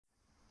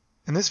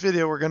In this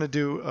video, we're going to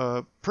do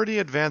a pretty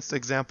advanced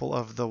example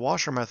of the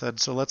washer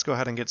method, so let's go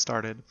ahead and get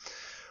started.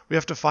 We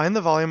have to find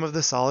the volume of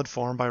the solid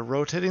form by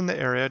rotating the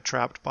area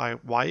trapped by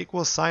y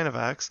equals sine of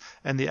x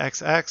and the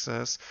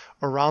x-axis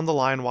around the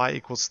line y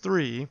equals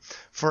 3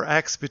 for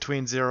x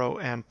between 0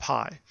 and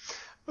pi.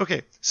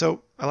 Okay,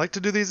 so I like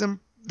to do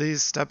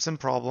these steps in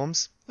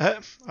problems. I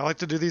like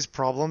to do these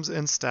problems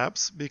in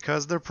steps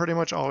because they're pretty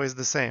much always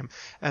the same.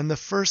 And the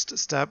first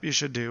step you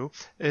should do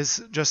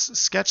is just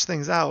sketch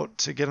things out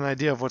to get an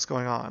idea of what's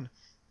going on.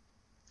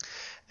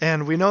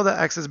 And we know that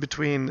x is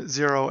between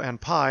 0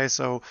 and pi,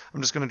 so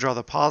I'm just going to draw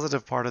the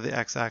positive part of the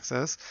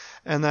x-axis.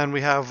 And then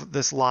we have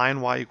this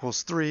line y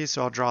equals 3,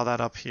 so I'll draw that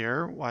up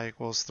here, y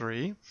equals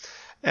 3.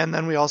 And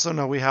then we also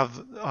know we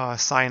have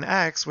sine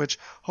x, which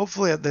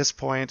hopefully at this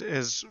point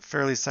is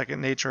fairly second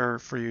nature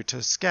for you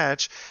to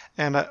sketch.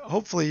 And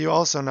hopefully you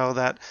also know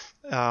that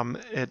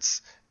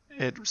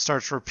it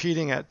starts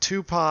repeating at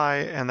 2 pi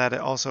and that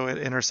it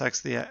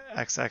intersects the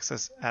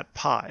x-axis at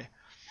pi.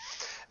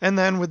 And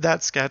then with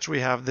that sketch,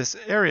 we have this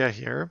area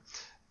here,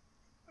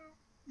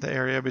 the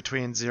area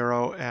between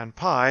 0 and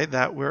pi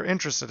that we're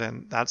interested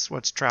in. That's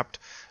what's trapped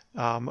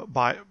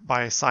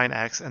by sine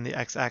x and the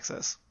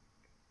x-axis.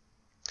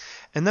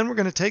 And then we're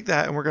going to take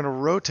that and we're going to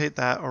rotate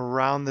that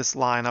around this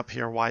line up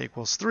here, y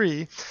equals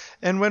 3.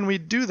 And when we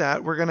do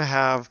that, we're going to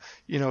have,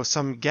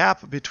 some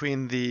gap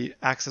between the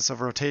axis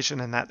of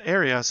rotation and that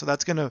area. So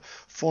that's going to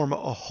form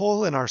a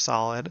hole in our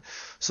solid.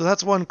 So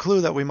that's one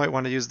clue that we might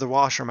want to use the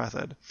washer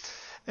method.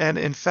 And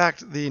in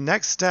fact, the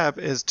next step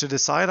is to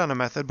decide on a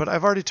method, but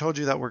I've already told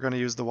you that we're going to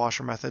use the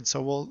washer method,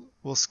 so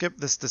we'll skip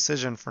this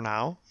decision for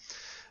now.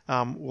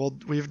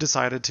 We've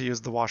decided to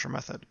use the washer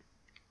method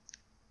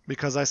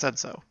because I said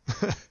so.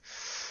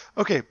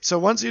 Okay, so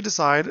once you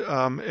decide,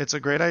 it's a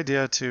great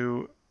idea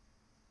to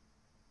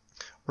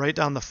write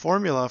down the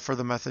formula for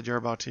the method you're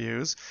about to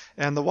use.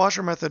 And the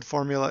washer method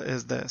formula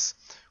is this.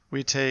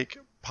 We take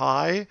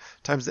pi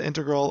times the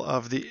integral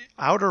of the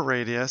outer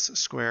radius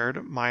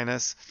squared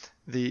minus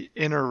the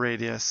inner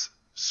radius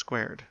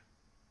squared.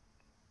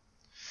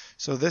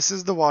 So this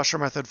is the washer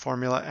method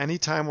formula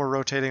anytime we're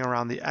rotating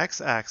around the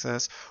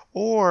x-axis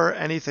or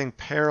anything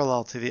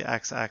parallel to the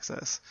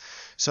x-axis.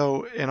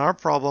 So in our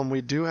problem,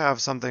 we do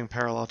have something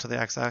parallel to the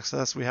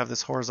x-axis. We have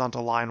this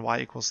horizontal line y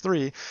equals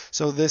 3,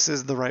 so this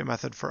is the right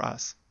method for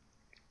us.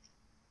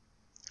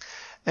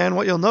 And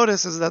what you'll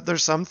notice is that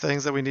there's some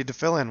things that we need to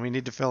fill in. We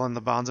need to fill in the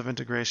bounds of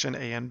integration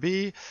a and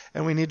b,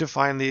 and we need to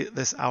find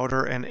this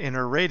outer and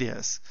inner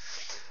radius.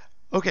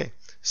 Okay,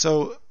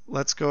 so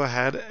let's go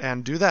ahead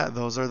and do that.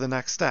 Those are the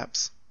next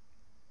steps.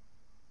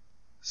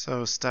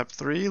 So step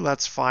 3,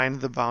 let's find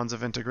the bounds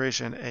of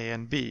integration a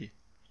and b.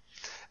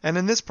 And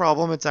in this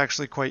problem, it's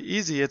actually quite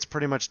easy. It's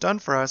pretty much done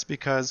for us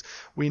because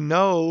we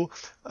know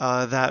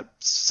that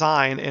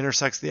sine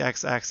intersects the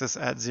x-axis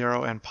at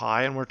 0 and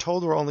pi, and we're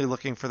told we're only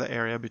looking for the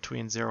area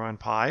between 0 and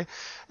pi.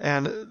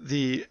 And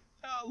the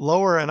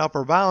lower and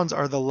upper bounds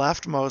are the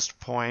leftmost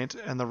point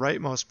and the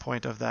rightmost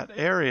point of that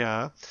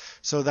area.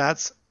 So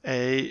that's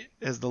A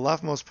is the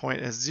leftmost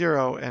point is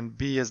 0 and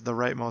B is the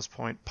rightmost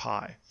point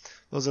pi.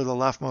 Those are the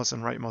leftmost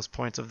and rightmost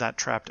points of that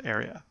trapped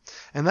area.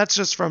 And that's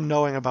just from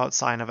knowing about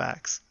sine of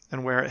x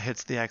and where it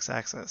hits the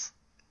x-axis.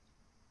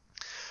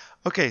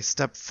 Okay,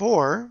 step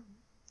 4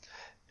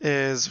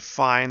 is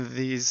find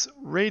these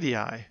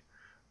radii,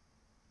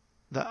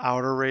 the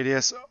outer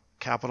radius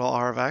capital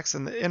R of x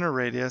and the inner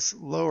radius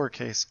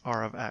lowercase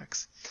r of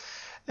x.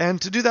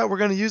 And to do that, we're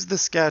going to use the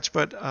sketch,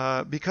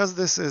 but because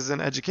this is an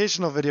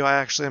educational video, I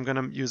actually am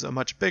going to use a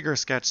much bigger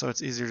sketch so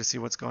it's easier to see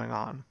what's going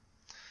on.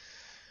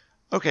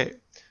 Okay,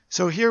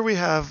 so here we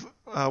have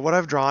what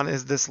I've drawn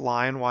is this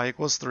line y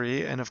equals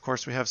 3, and of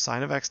course we have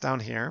sine of x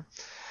down here.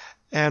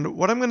 And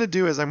what I'm going to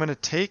do is I'm going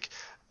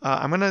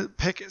to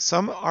pick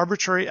some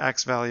arbitrary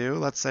x value.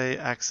 Let's say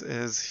x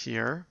is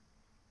here.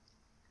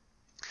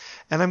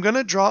 And I'm going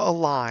to draw a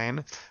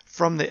line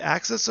from the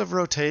axis of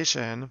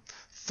rotation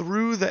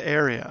through the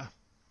area.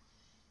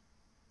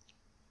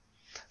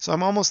 So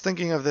I'm almost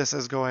thinking of this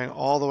as going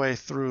all the way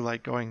through,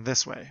 like going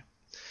this way.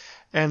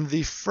 And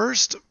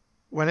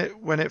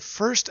when it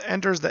first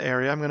enters the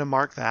area, I'm going to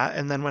mark that,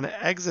 and then when it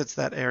exits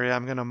that area,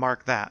 I'm going to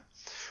mark that.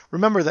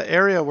 Remember, the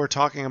area we're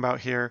talking about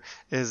here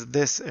is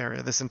this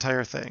area, this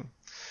entire thing.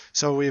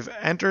 So we've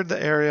entered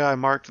the area, I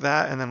marked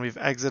that, and then we've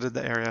exited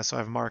the area, so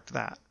I've marked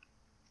that.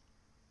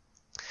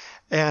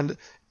 And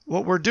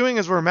what we're doing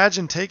is we're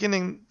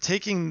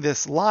taking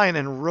this line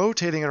and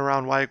rotating it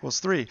around y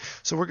equals 3.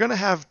 So we're going to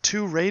have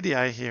two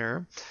radii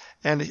here,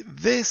 and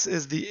this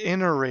is the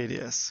inner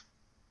radius.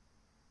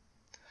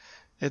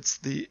 It's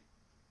the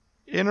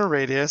inner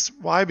radius.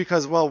 Why?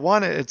 Because, well,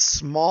 one, it's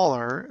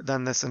smaller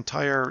than this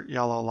entire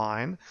yellow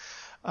line,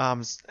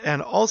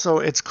 and also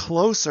it's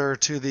closer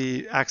to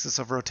the axis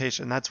of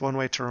rotation. That's one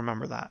way to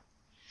remember that.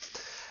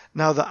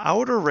 Now the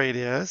outer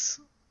radius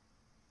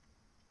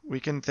we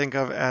can think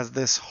of as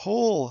this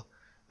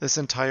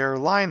entire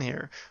line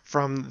here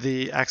from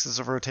the axis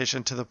of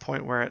rotation to the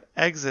point where it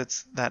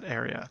exits that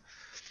area.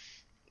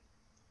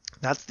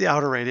 That's the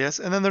outer radius.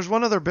 And then there's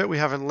one other bit we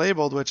haven't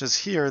labeled, which is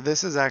here.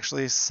 This is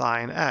actually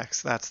sine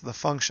x. That's the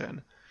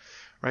function,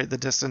 right? The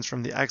distance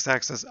from the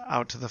x-axis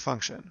out to the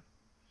function.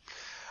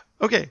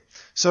 Okay,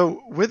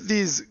 so with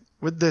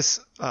this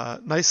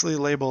nicely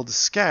labeled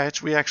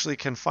sketch, we actually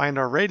can find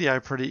our radii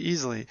pretty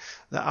easily.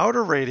 The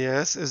outer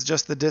radius is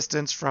just the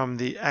distance from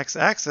the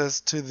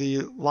x-axis to the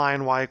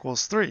line y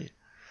equals 3.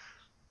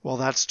 Well,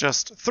 that's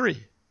just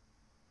 3.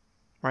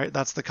 Right?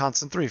 That's the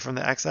constant 3 from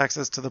the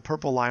x-axis to the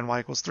purple line y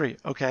equals 3.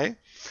 Okay.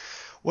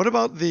 What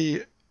about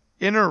the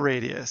inner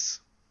radius,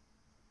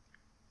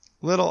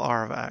 little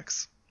r of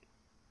x?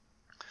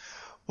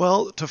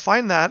 Well, to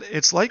find that,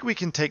 it's like we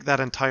can take that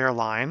entire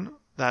line,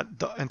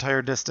 the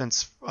entire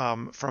distance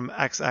from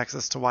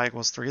x-axis to y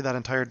equals 3, that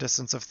entire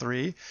distance of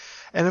 3,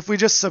 and if we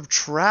just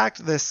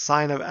subtract this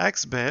sine of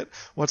x bit,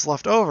 what's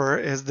left over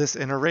is this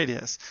inner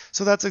radius.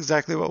 So that's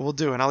exactly what we'll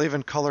do, and I'll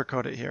even color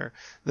code it here.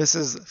 This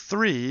is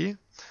 3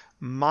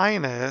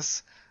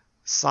 minus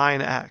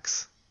sine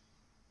x.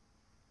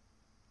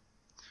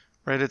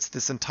 Right, it's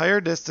this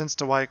entire distance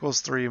to y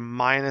equals 3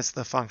 minus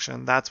the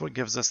function. That's what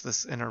gives us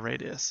this inner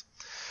radius.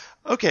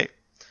 Okay,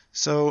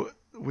 so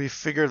we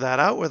figured that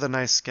out with a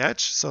nice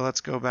sketch. So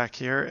let's go back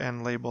here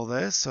and label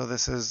this. So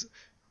this is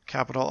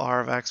capital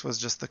R of x was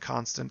just the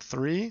constant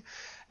 3,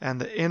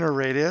 and the inner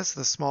radius,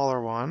 the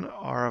smaller one,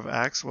 R of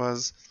x,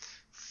 was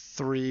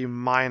 3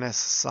 minus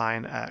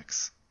sine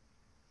x.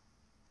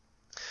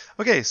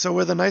 Okay, so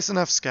with a nice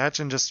enough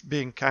sketch and just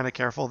being kind of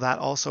careful, that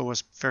also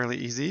was fairly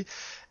easy.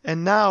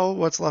 And now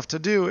what's left to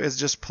do is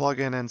just plug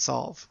in and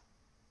solve.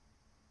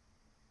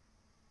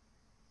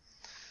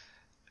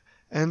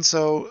 And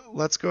so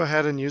let's go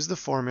ahead and use the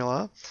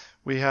formula.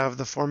 We have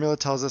the formula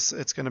tells us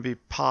it's going to be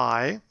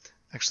pi.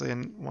 Actually,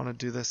 I want to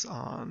do this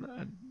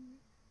on,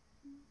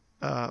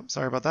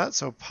 sorry about that.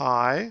 So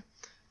pi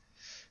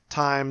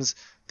times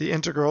the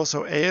integral,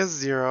 so a is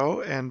 0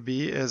 and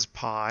b is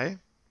pi,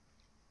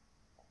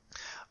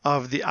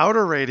 of the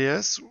outer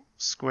radius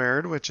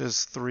squared, which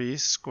is 3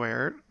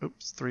 squared,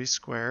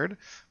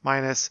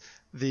 minus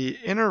the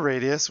inner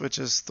radius, which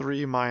is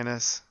 3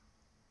 minus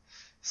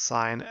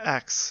sine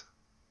x,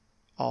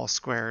 all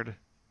squared,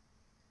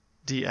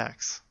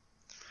 dx.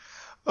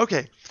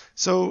 Okay,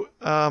 so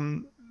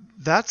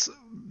that's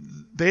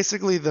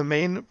basically the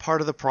main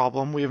part of the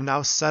problem. We have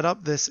now set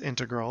up this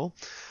integral.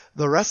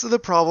 The rest of the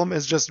problem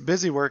is just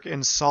busy work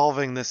in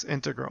solving this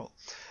integral.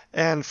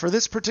 And for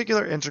this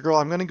particular integral,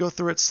 I'm going to go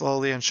through it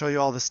slowly and show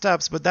you all the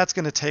steps, but that's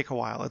going to take a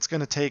while. It's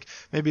going to take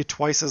maybe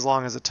twice as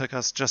long as it took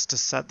us just to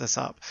set this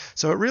up.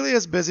 So it really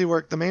is busy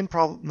work. The main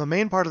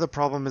part of the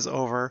problem is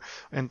over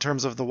in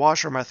terms of the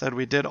washer method.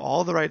 We did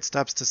all the right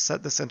steps to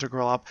set this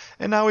integral up,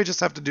 and now we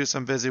just have to do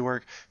some busy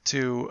work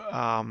to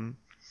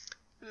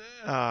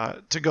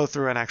go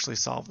through and actually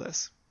solve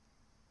this.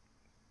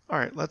 All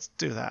right, let's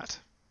do that.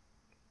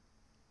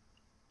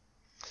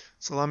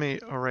 So let me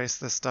erase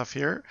this stuff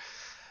here.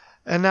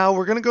 And now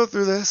we're going to go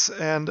through this,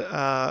 and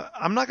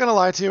I'm not going to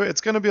lie to you,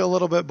 it's going to be a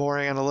little bit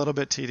boring and a little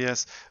bit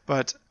tedious,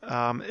 but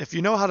if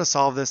you know how to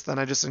solve this, then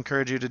I just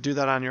encourage you to do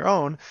that on your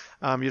own.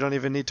 You don't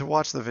even need to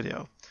watch the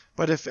video.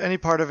 But if any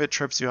part of it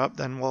trips you up,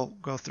 then we'll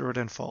go through it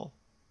in full.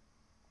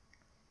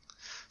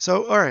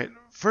 So, all right,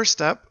 first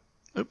step,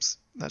 oops,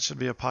 that should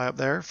be a pi up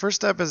there. First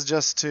step is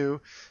just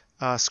to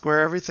square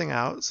everything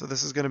out. So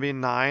this is going to be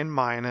 9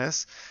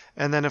 minus,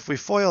 and then if we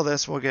FOIL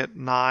this, we'll get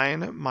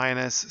 9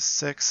 minus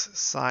 6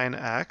 sine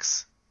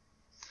x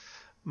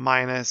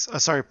minus,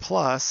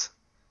 plus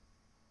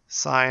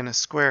sine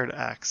squared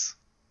x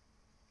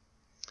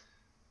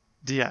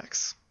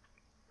dx.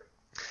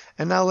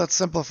 And now let's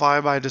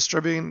simplify by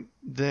distributing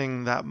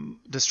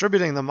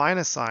the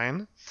minus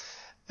sign.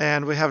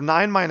 And we have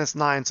 9 minus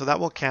 9, so that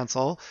will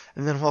cancel.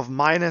 And then we'll have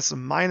minus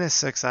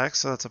 6x,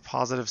 so that's a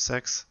positive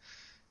 6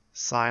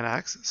 sine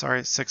x,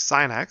 6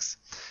 sine x.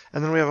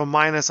 And then we have a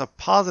minus a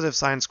positive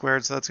sine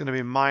squared, so that's going to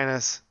be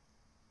minus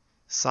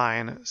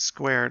sine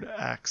squared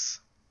x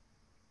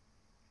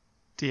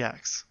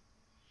dx.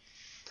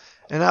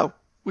 And now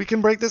we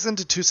can break this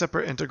into two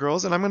separate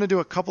integrals, and I'm going to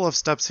do a couple of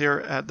steps here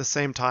at the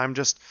same time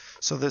just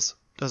so this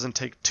doesn't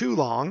take too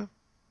long.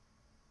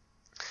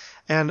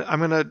 And I'm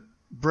going to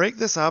break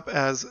this up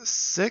as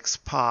 6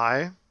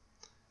 pi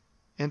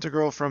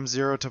integral from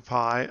 0 to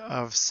pi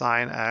of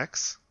sine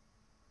x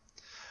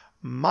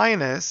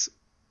minus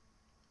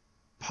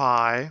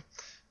pi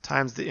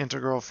times the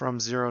integral from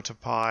 0 to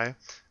pi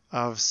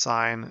of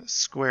sine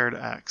squared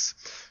x.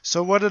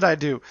 So what did I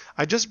do?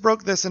 I just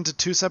broke this into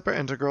two separate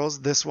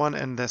integrals, this one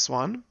and this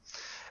one.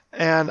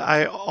 And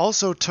I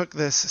also took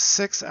this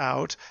 6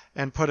 out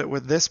and put it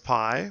with this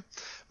pi.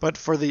 But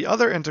for the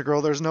other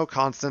integral, there's no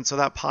constant, so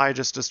that pi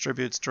just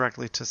distributes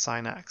directly to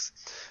sine x.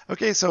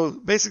 Okay, so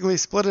basically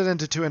split it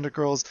into two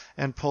integrals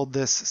and pulled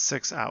this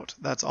 6 out.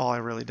 That's all I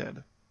really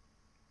did.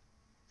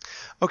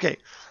 Okay,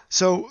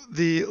 so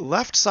the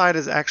left side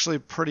is actually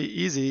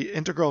pretty easy.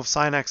 Integral of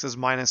sine x is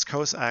minus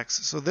cos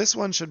x, so this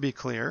one should be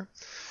clear.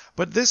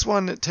 But this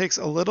one takes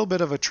a little bit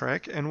of a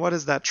trick, and what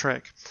is that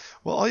trick?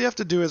 Well, all you have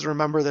to do is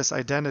remember this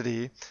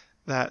identity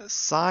that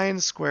sine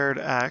squared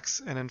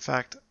x, and in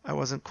fact, I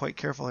wasn't quite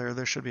careful here,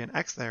 there should be an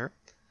x there.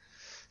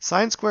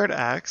 Sine squared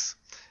x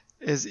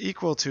is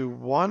equal to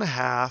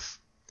 1/2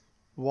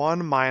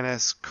 1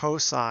 minus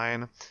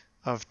cosine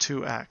of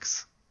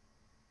 2x.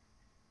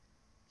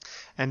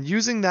 And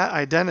using that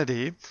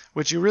identity,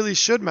 which you really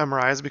should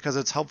memorize because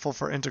it's helpful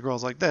for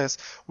integrals like this,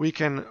 we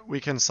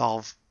can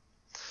solve.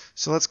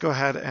 So let's go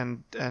ahead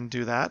and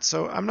do that.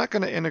 So I'm not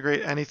going to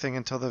integrate anything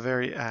until the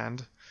very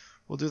end.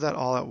 We'll do that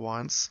all at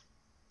once.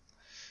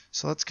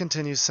 So let's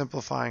continue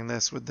simplifying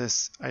this with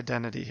this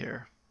identity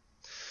here.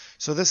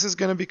 So this is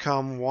going to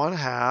become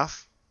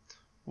 1/2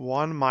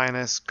 1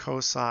 minus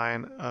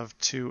cosine of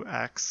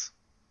 2x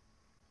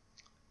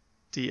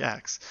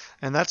dx.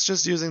 And that's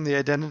just using the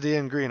identity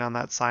in green on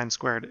that sine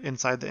squared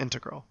inside the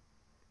integral.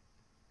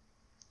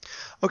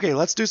 Okay,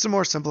 let's do some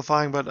more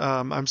simplifying, but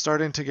I'm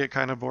starting to get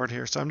kind of bored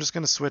here, so I'm just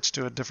going to switch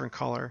to a different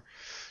color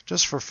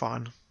just for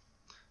fun.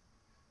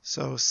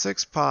 So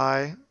 6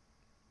 pi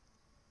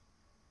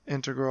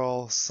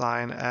integral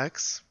sine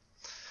x.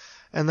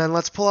 And then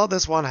let's pull out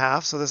this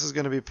 1/2, so this is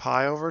going to be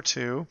pi over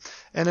 2.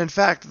 And in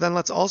fact, then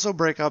let's also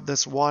break up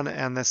this 1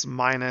 and this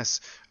minus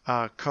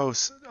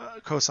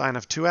cosine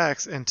of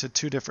 2x into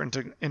two different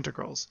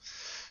integrals.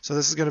 So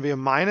this is going to be a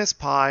minus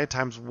pi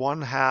times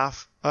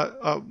minus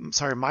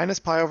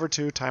pi over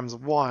 2 times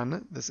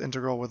 1, this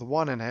integral with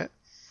 1 in it,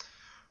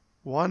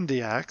 1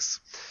 dx.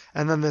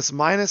 And then this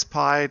minus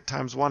pi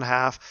times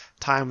 1/2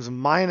 times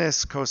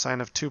minus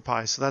cosine of 2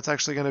 pi. So that's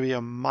actually going to be a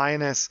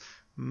minus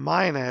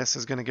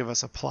is going to give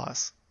us a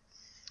plus.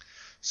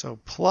 So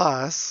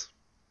plus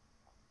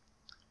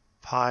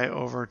pi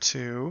over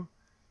 2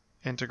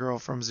 integral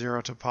from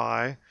 0 to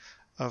pi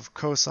of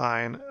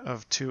cosine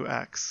of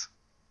 2x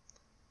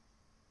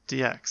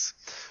dx.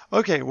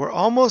 Okay, we're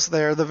almost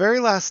there. The very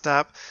last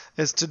step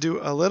is to do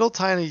a little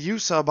tiny u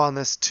sub on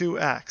this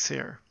 2x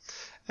here.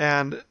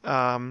 And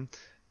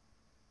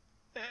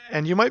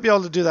you might be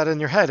able to do that in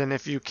your head, and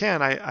if you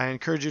can, I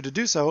encourage you to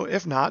do so.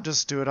 If not,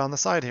 just do it on the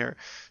side here.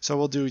 So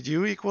we'll do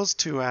u equals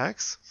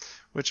 2x,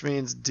 which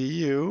means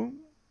du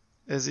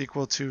is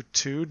equal to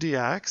 2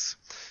 dx.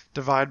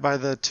 Divide by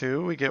the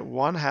 2, we get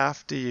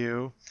 1/2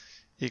 du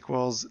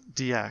equals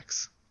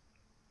dx.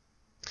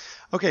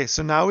 Okay,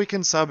 so now we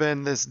can sub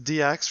in this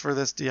dx for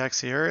this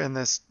dx here, and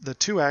the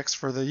 2x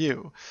for the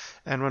u.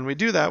 And when we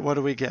do that, what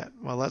do we get?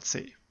 Well, let's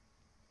see.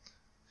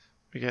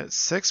 We get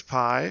 6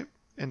 pi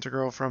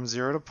integral from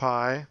 0 to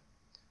pi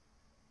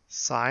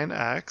sine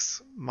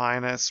x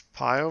minus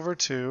pi over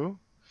 2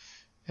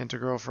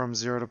 integral from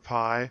 0 to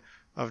pi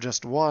of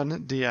just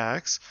 1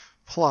 dx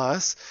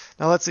plus,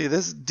 now let's see,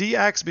 this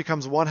dx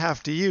becomes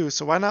 1/2 du,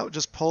 so why not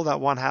just pull that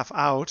 1/2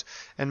 out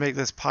and make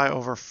this pi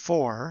over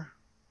 4,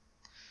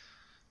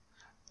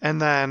 and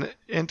then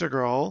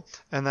integral,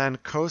 and then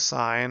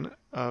cosine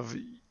of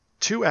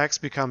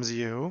 2x becomes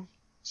u,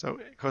 so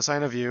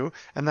cosine of u,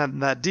 and then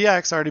that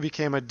dx already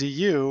became a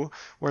du,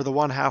 where the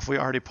 1/2 we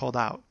already pulled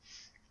out.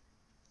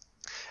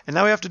 And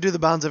now we have to do the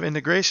bounds of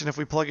integration. If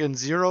we plug in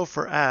 0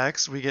 for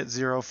x, we get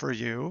 0 for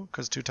u,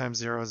 because 2 times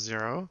 0 is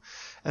 0.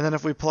 And then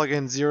if we plug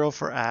in 0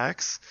 for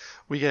x,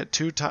 we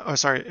get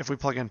if we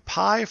plug in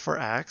pi for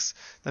x,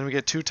 then we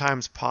get 2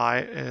 times pi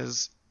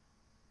is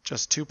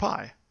just 2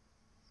 pi.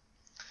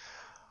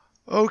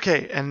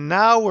 Okay, and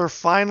now we're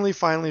finally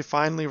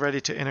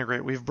ready to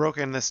integrate. We've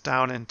broken this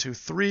down into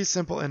 3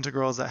 simple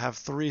integrals that have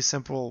 3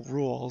 simple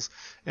rules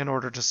in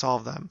order to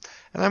solve them.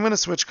 And I'm going to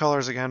switch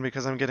colors again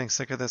because I'm getting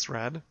sick of this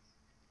red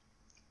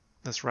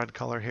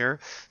color here.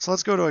 So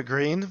let's go to a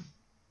green,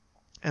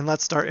 and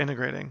let's start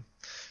integrating.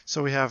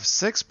 So we have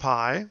 6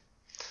 pi,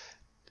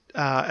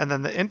 and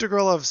then the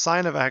integral of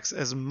sine of x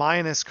is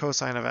minus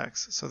cosine of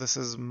x. So this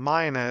is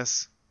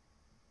minus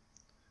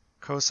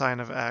cosine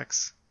of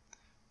x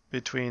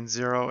between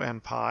 0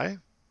 and pi.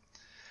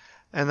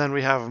 And then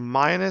we have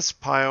minus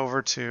pi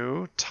over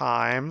 2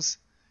 times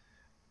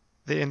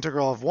the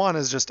integral of 1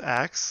 is just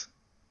x,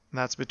 and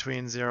that's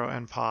between 0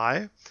 and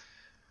pi,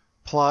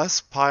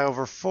 plus pi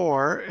over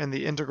 4, and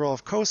the integral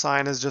of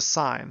cosine is just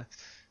sine.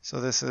 So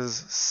this is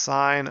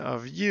sine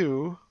of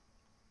u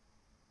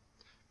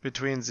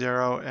between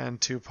 0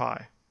 and 2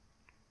 pi.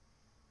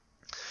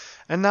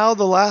 And now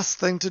the last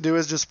thing to do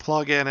is just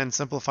plug in and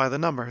simplify the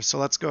numbers. So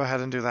let's go ahead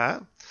and do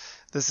that.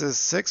 This is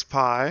 6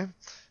 pi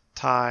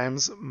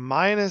times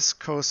minus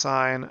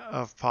cosine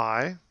of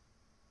pi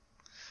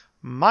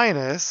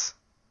minus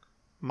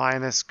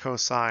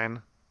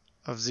cosine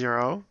of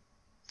 0.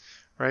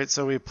 Right,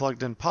 so we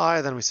plugged in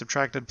pi, then we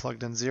subtracted,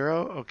 plugged in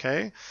 0.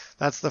 Okay,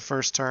 that's the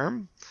first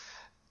term.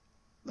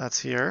 That's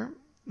here.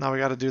 Now we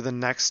got to do the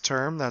next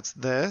term. That's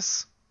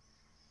this.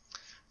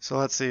 So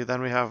let's see.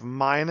 Then we have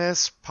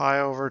minus pi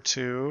over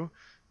 2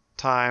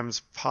 times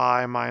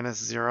pi minus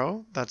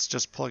 0. That's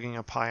just plugging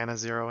a pi and a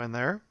 0 in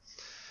there.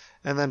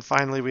 And then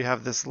finally we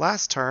have this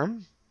last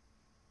term.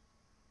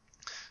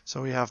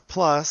 So we have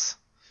plus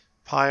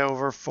pi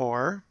over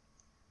 4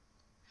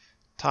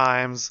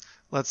 times,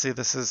 let's see,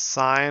 this is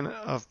sine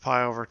of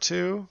pi over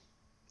 2,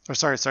 or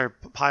sorry,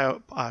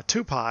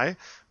 2 pi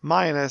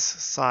minus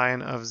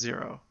sine of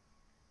 0.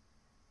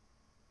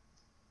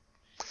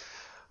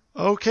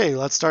 Okay,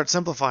 let's start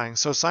simplifying.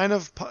 So sine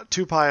of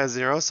 2 pi is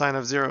 0, sine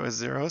of 0 is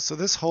 0, so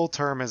this whole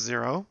term is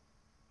 0.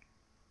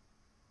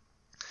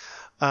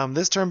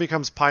 This term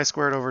becomes pi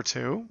squared over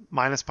 2,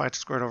 minus pi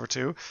squared over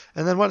 2.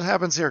 And then what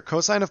happens here?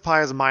 Cosine of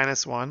pi is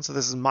minus 1, so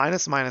this is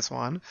minus minus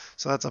 1,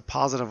 so that's a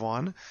positive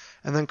 1.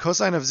 And then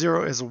cosine of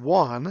 0 is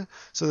 1,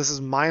 so this is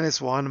minus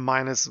 1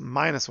 minus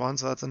minus 1,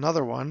 so that's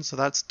another 1, so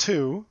that's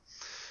 2.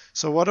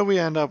 So what do we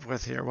end up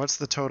with here? What's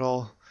the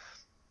total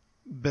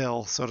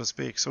bill, so to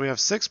speak? So we have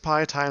 6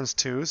 pi times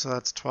 2, so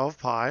that's 12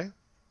 pi.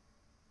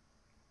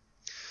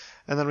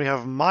 And then we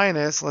have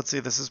minus, let's see,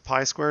 this is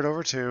pi squared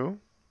over 2,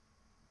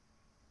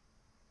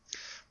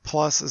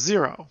 plus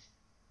 0.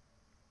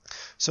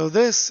 So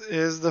this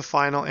is the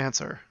final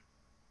answer.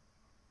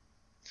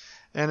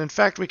 And in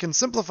fact, we can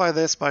simplify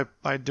this by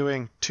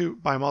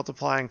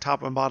multiplying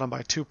top and bottom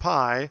by 2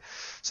 pi.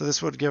 So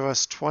this would give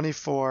us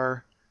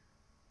 24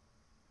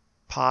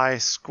 pi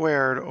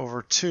squared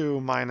over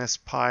 2 minus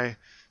pi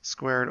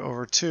squared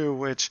over 2,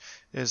 which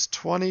is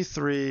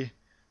 23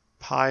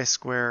 pi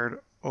squared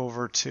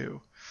over 2.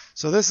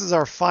 So this is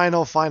our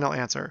final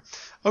answer.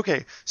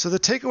 Okay, so the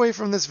takeaway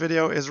from this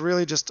video is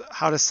really just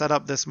how to set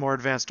up this more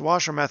advanced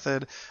washer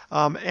method,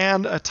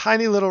 and a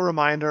tiny little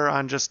reminder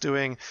on just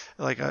doing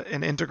like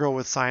an integral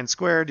with sine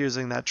squared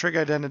using that trig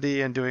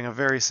identity and doing a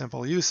very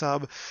simple u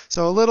sub.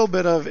 So a little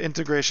bit of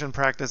integration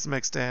practice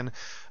mixed in,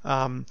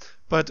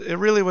 but it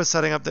really was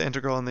setting up the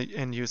integral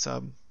in u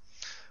sub.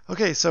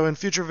 Okay, so in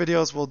future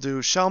videos we'll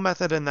do shell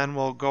method, and then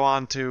we'll go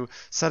on to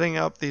setting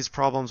up these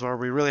problems where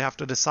we really have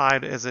to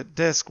decide, is it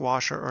disk,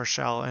 washer, or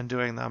shell, and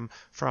doing them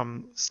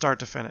from start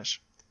to finish.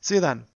 See you then.